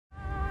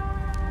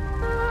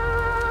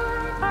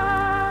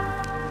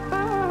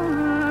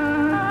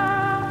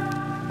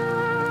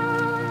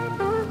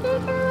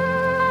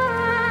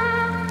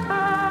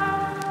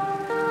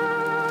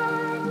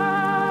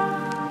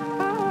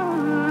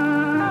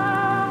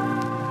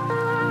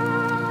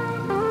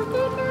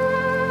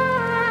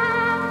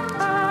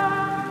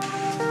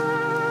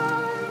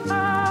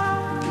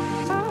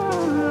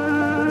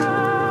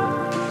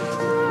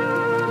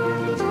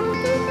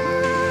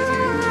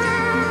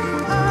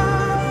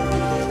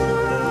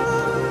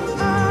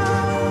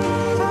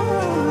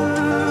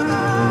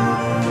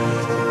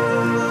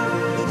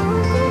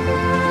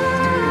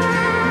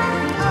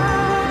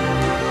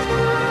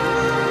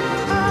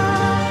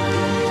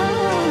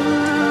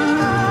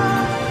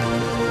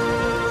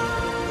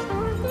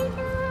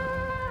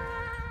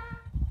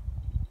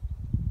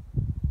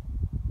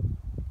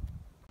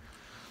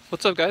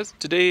What's up, guys?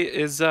 Today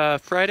is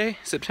Friday,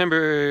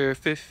 September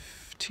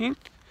 15th.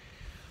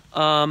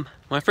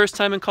 My first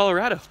time in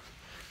Colorado.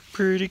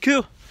 Pretty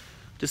cool.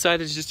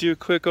 Decided to just do a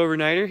quick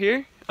overnighter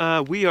here.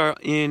 We are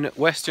in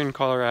western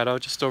Colorado,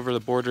 just over the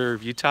border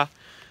of Utah,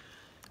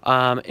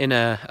 in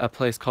a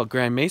place called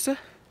Grand Mesa.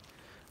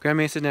 Grand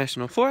Mesa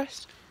National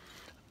Forest.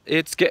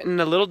 It's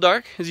getting a little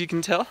dark, as you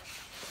can tell.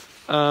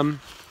 It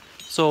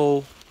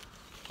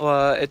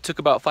took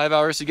about 5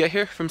 hours to get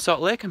here from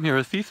Salt Lake. I'm here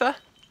with FIFA.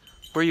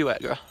 Where you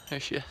at, girl? There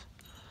she is.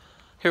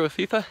 Here with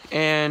FIFA,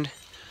 and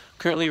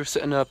currently we're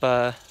setting up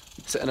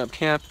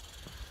camp.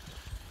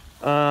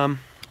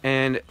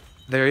 And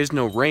there is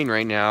no rain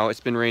right now. It's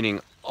been raining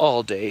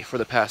all day for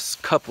the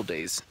past couple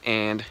days,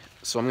 and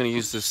so I'm gonna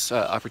use this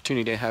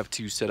opportunity I have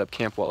to set up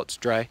camp while it's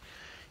dry,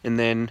 and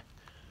then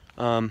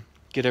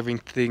get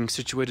everything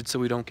situated so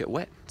we don't get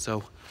wet.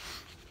 So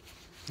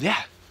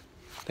yeah,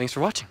 thanks for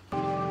watching.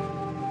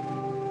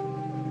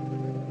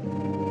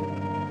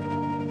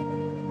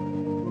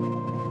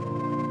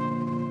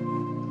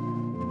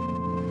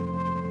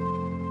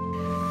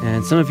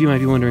 And some of you might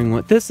be wondering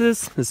what this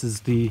is. This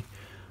is the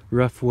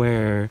rough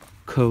wear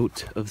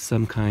coat of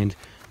some kind.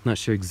 I'm not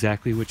sure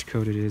exactly which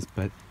coat it is,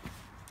 but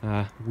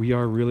we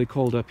are really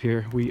cold up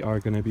here. We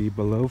are going to be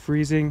below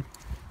freezing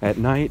at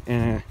night,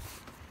 and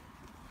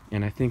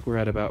I think we're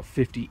at about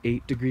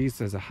 58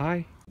 degrees as a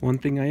high. One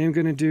thing I am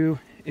going to do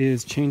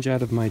is change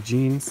out of my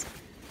jeans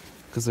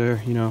because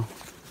they're, you know,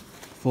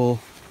 full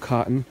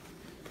cotton.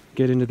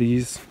 Get into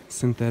these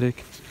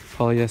synthetic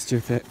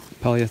polyester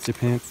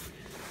pants.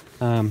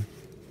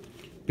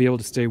 Be able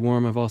to stay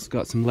warm. I've also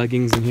got some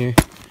leggings in here.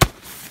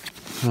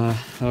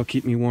 That'll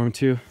keep me warm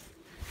too.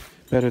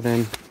 Better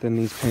than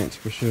these pants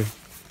for sure.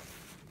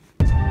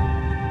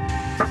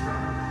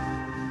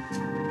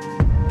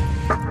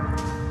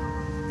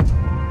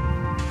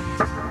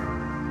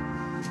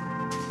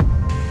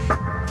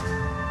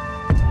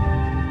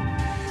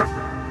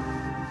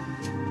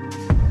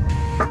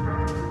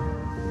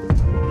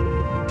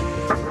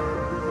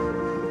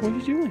 What are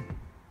you doing?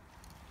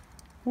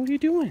 What are you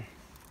doing?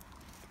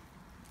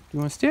 You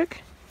want a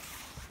stick?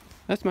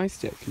 That's my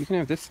stick. You can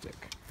have this stick.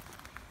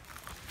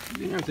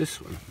 You can have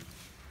this one.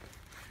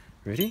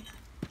 Ready?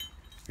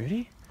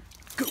 Ready?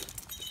 Go!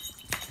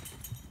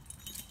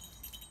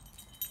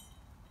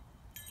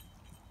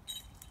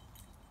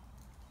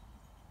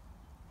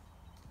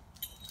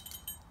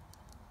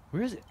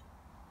 Where is it?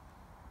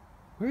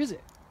 Where is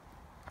it?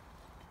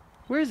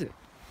 Where is it?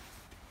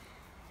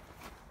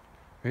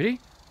 Ready?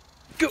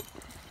 Go!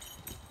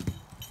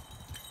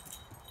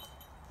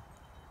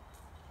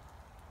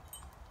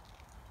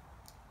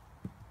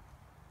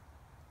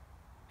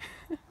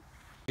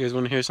 You guys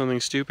want to hear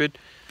something stupid?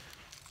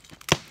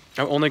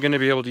 I'm only going to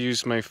be able to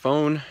use my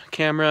phone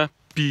camera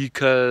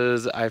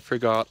because I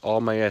forgot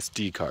all my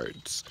SD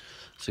cards.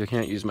 So I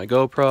can't use my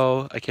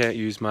GoPro, I can't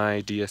use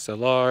my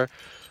DSLR.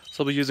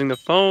 So I'll be using the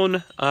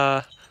phone,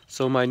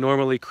 so my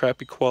normally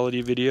crappy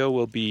quality video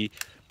will be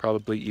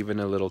probably even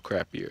a little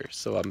crappier,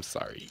 so I'm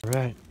sorry.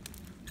 Alright,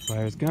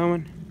 fire's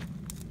going.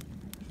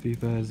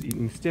 FIFA is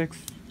eating sticks.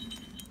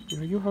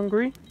 Are you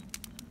hungry? You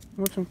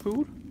want some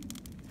food?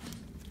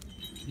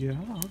 Yeah.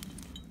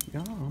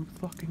 Yeah, I'm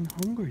fucking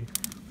hungry.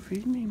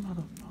 Feed me,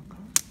 motherfucker.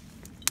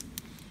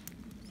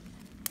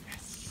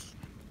 Yes.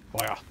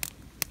 Fire.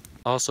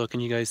 Also, can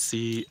you guys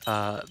see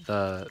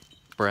the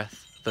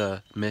breath,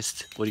 the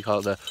mist? What do you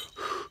call it?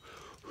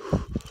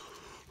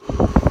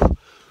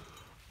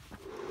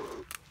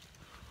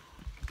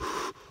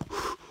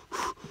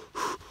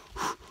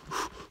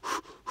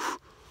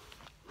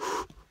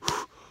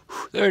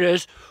 There it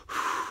is.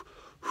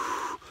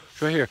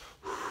 It's right here.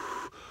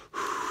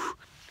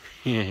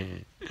 Yeah.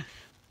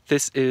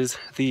 This is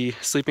the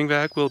sleeping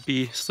bag we'll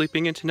be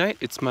sleeping in tonight.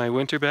 It's my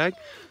winter bag.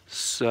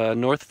 It's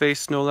North Face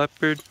Snow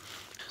Leopard.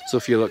 So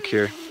if you look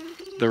here,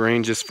 the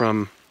range is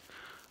from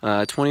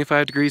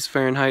 25 degrees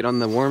Fahrenheit on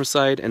the warm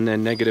side, and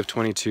then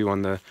 -22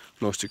 on the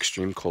most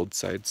extreme cold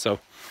side. So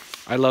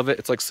I love it.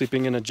 It's like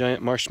sleeping in a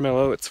giant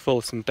marshmallow. It's full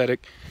of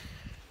synthetic.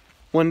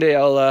 One day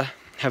I'll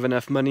have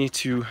enough money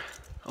to...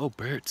 Oh,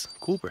 birds.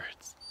 Cool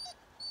birds.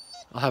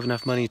 I'll have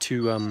enough money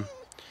to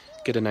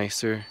get a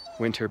nicer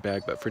winter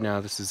bag, but for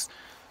now this is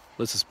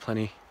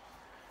plenty.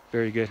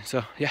 Very good.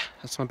 So yeah,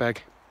 that's my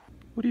bag.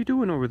 What are you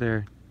doing over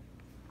there?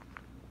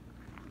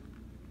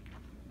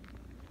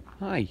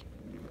 Hi.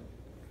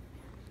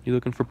 You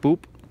looking for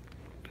poop?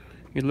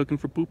 You looking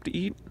for poop to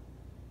eat?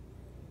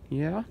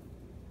 Yeah?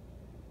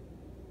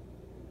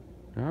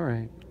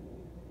 Alright.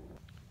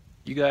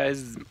 You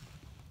guys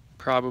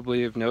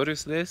probably have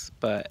noticed this,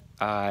 but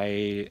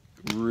I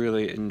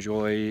really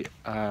enjoy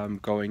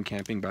going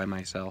camping by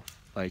myself.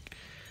 Like,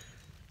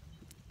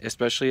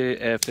 especially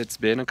if it's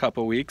been a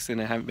couple weeks and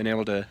I haven't been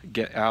able to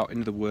get out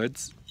into the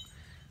woods.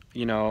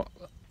 You know,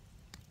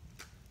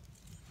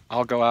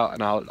 I'll go out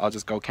and I'll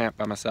just go camp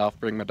by myself,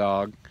 bring my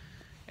dog,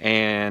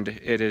 and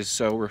it is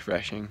so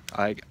refreshing.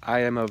 I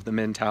am of the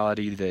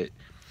mentality that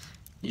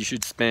you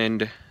should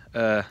spend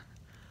as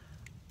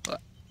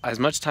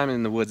much time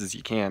in the woods as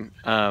you can.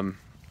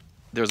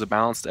 there's a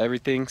balance to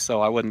everything.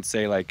 So I wouldn't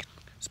say like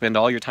spend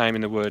all your time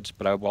in the woods,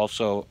 but I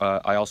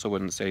also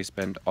wouldn't say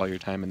spend all your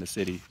time in the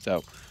city.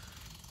 So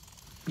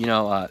you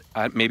know,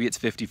 maybe it's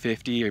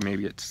 50-50, or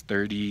maybe it's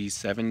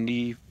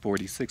 30-70,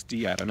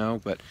 40-60, I don't know.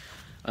 But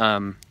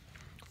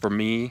for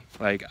me,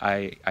 like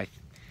I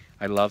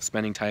love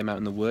spending time out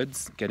in the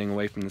woods, getting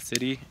away from the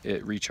city.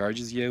 It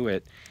recharges you.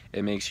 It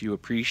makes you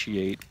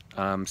appreciate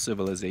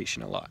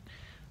civilization a lot.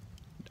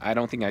 I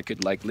don't think I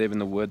could like live in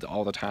the woods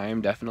all the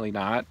time, definitely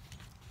not.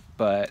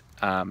 But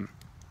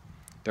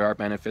there are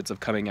benefits of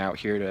coming out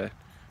here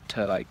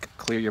to like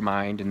clear your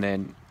mind, and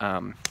then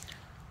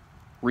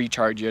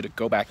recharge you to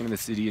go back into the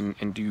city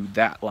and do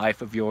that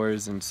life of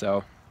yours. And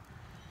so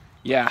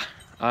yeah,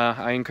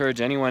 I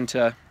encourage anyone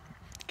to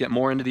get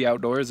more into the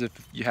outdoors if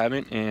you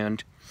haven't,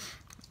 and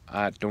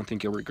I don't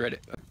think you'll regret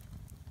it.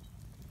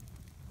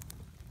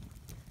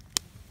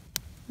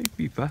 Hey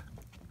Fifa,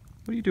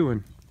 what are you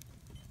doing?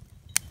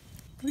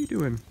 What are you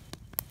doing?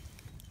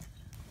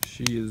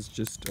 She is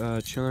just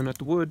chilling at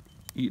the wood,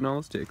 eating all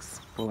the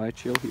sticks, while I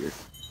chill here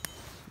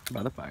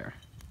by the fire.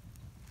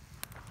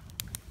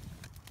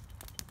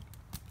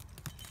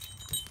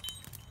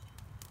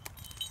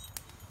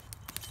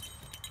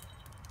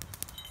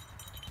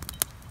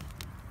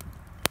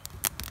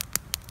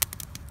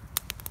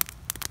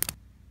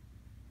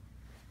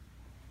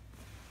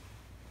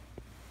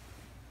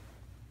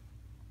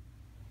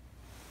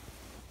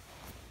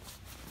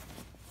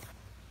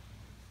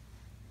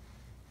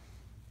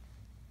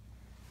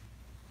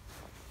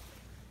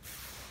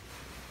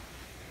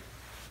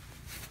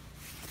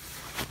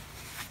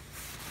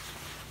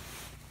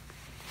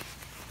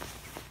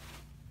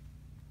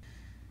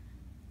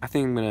 I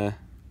think I'm gonna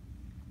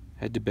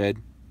head to bed.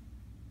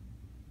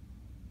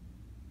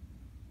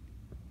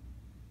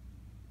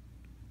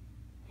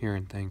 Here,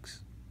 and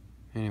thanks.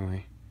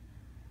 Anyway,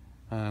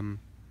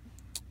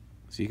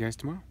 see you guys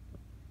tomorrow.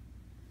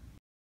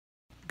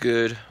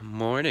 Good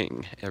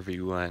morning,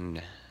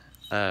 everyone.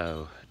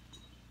 Oh,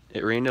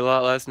 it rained a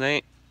lot last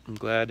night. I'm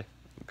glad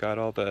I got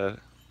all the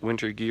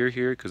winter gear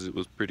here because it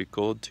was pretty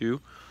cold too.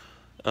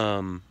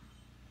 No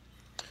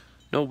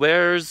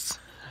bears,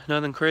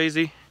 nothing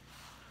crazy.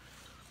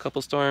 A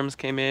couple storms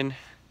came in,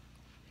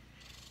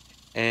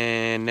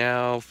 and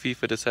now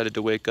FIFA decided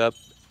to wake up,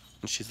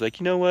 and she's like,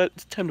 you know what,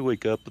 it's time to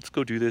wake up, let's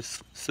go do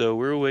this. So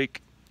we're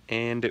awake,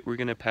 and we're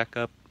gonna pack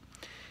up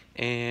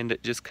and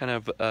just kind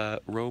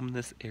of roam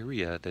this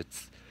area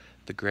that's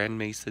the Grand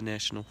Mesa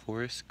National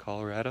Forest,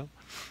 Colorado.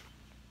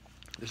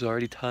 There's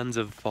already tons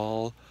of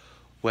fall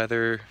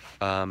weather,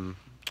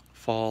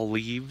 fall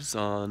leaves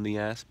on the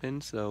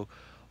aspen, so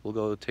we'll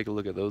go take a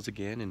look at those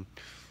again and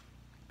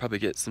probably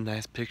get some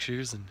nice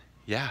pictures. And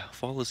yeah,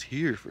 fall is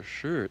here for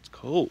sure. It's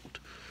cold.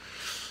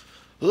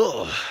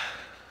 Ugh.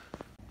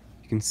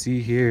 You can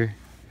see here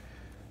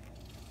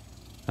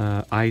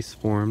ice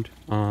formed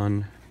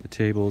on the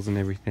tables and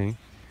everything,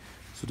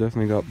 so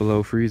definitely got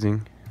below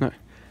freezing.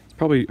 It's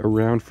probably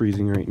around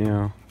freezing right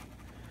now.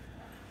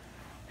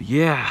 But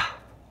yeah,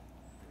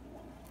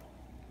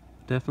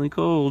 definitely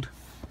cold.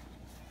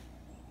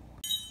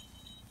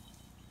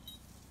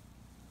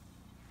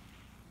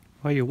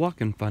 Why you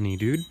walking funny,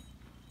 dude?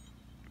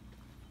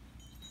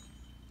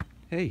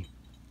 Hey,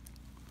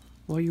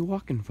 why you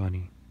walking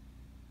funny?